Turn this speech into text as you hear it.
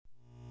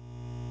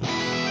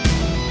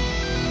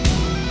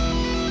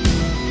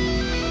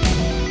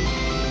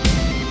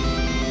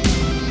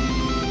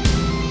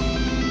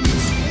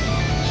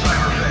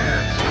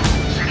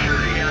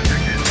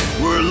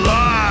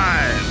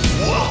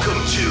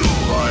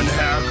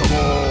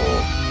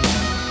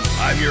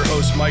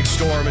is Mike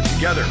Storm, and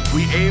together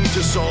we aim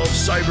to solve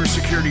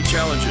cybersecurity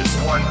challenges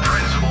one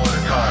principle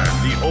at a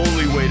time. The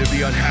only way to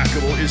be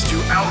unhackable is to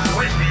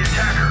outwit the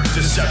attacker.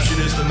 Deception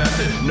is the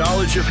method.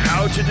 Knowledge of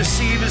how to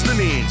deceive is the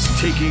means.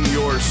 Taking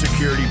your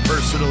security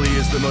personally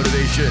is the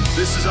motivation.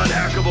 This is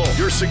Unhackable,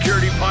 your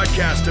security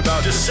podcast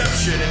about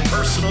deception and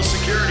personal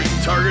security.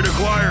 Target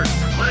acquired.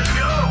 Let's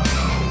go.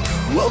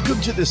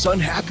 Welcome to this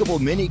Unhackable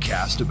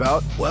minicast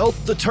about, well,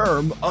 the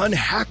term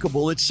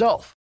unhackable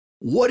itself.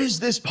 What is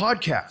this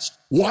podcast?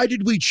 Why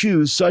did we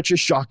choose such a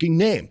shocking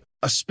name,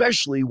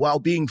 especially while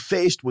being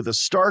faced with a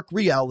stark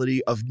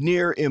reality of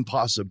near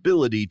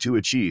impossibility to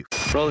achieve?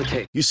 Roll the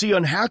tape. You see,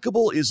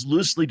 unhackable is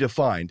loosely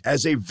defined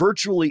as a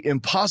virtually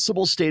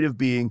impossible state of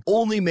being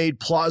only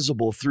made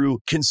plausible through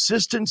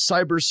consistent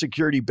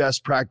cybersecurity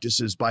best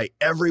practices by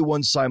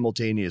everyone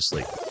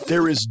simultaneously.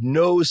 There is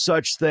no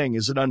such thing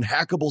as an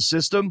unhackable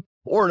system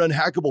or an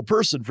unhackable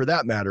person for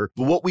that matter,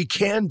 but what we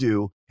can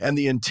do, and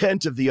the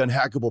intent of the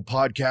Unhackable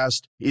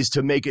podcast, is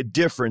to make a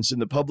difference in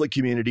the public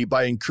community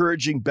by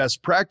encouraging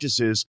best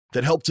practices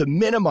that help to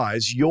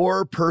minimize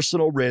your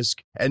personal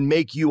risk and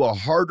make you a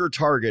harder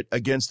target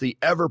against the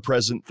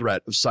ever-present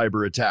threat of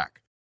cyber attack.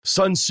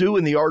 Sun Tzu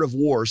in The Art of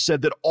War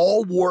said that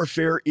all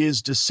warfare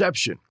is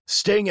deception.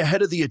 Staying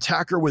ahead of the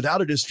attacker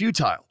without it is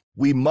futile.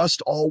 We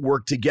must all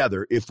work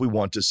together if we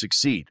want to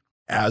succeed.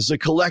 As a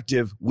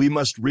collective, we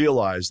must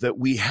realize that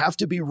we have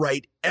to be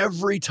right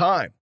every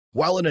time,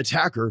 while an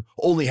attacker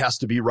only has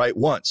to be right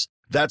once.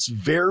 That's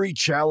very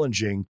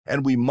challenging,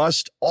 and we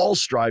must all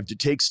strive to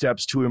take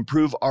steps to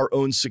improve our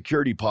own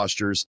security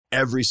postures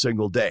every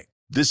single day.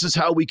 This is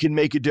how we can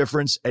make a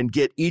difference and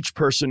get each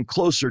person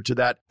closer to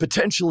that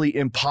potentially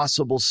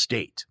impossible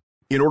state.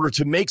 In order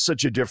to make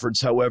such a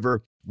difference,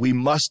 however, we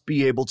must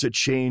be able to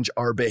change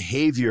our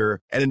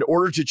behavior. And in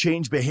order to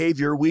change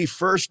behavior, we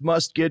first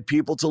must get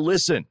people to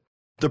listen.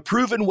 The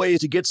proven way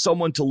to get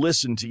someone to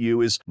listen to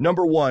you is,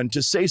 number one,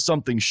 to say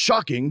something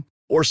shocking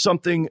or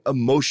something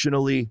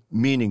emotionally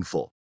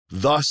meaningful.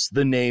 Thus,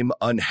 the name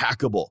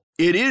Unhackable.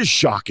 It is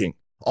shocking,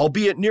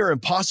 albeit near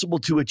impossible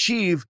to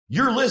achieve.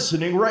 You're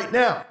listening right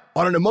now.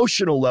 On an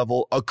emotional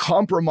level, a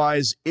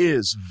compromise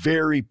is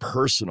very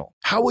personal.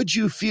 How would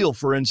you feel,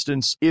 for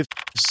instance, if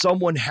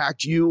someone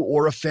hacked you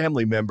or a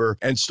family member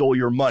and stole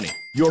your money,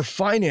 your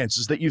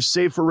finances that you've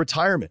saved for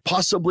retirement,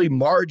 possibly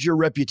marred your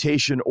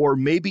reputation, or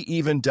maybe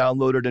even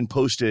downloaded and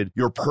posted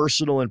your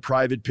personal and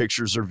private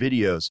pictures or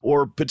videos,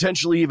 or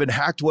potentially even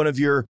hacked one of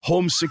your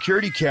home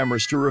security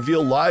cameras to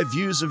reveal live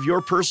views of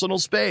your personal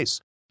space?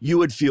 You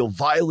would feel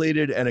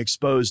violated and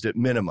exposed at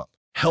minimum.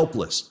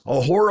 Helpless, a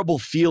horrible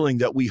feeling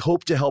that we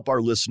hope to help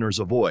our listeners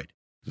avoid.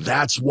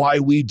 That's why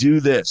we do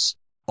this.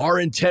 Our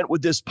intent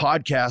with this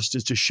podcast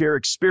is to share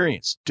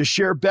experience, to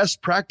share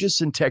best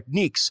practice and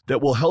techniques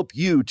that will help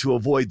you to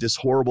avoid this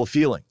horrible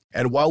feeling.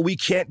 And while we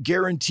can't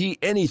guarantee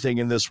anything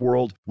in this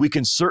world, we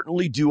can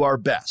certainly do our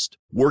best,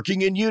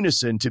 working in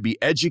unison to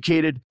be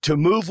educated, to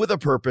move with a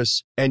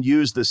purpose, and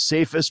use the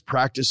safest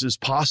practices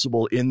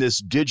possible in this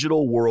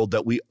digital world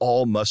that we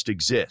all must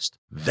exist.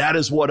 That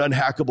is what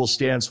Unhackable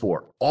stands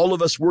for. All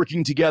of us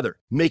working together,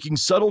 making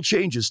subtle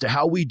changes to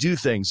how we do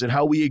things and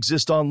how we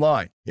exist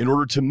online in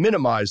order to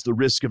minimize the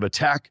risk of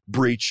attack,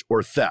 breach,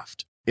 or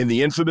theft. In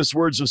the infamous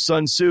words of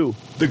Sun Tzu,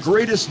 the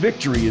greatest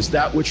victory is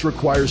that which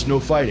requires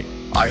no fighting.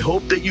 I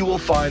hope that you will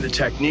find the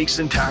techniques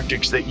and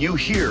tactics that you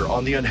hear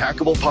on the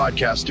Unhackable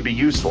podcast to be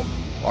useful.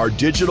 Our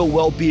digital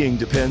well-being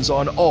depends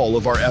on all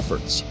of our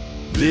efforts.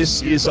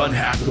 This is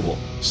Unhackable,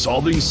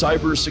 solving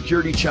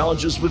cybersecurity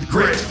challenges with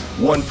grit,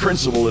 one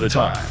principle at a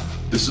time.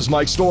 This is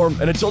Mike Storm,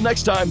 and until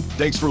next time,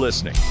 thanks for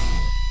listening.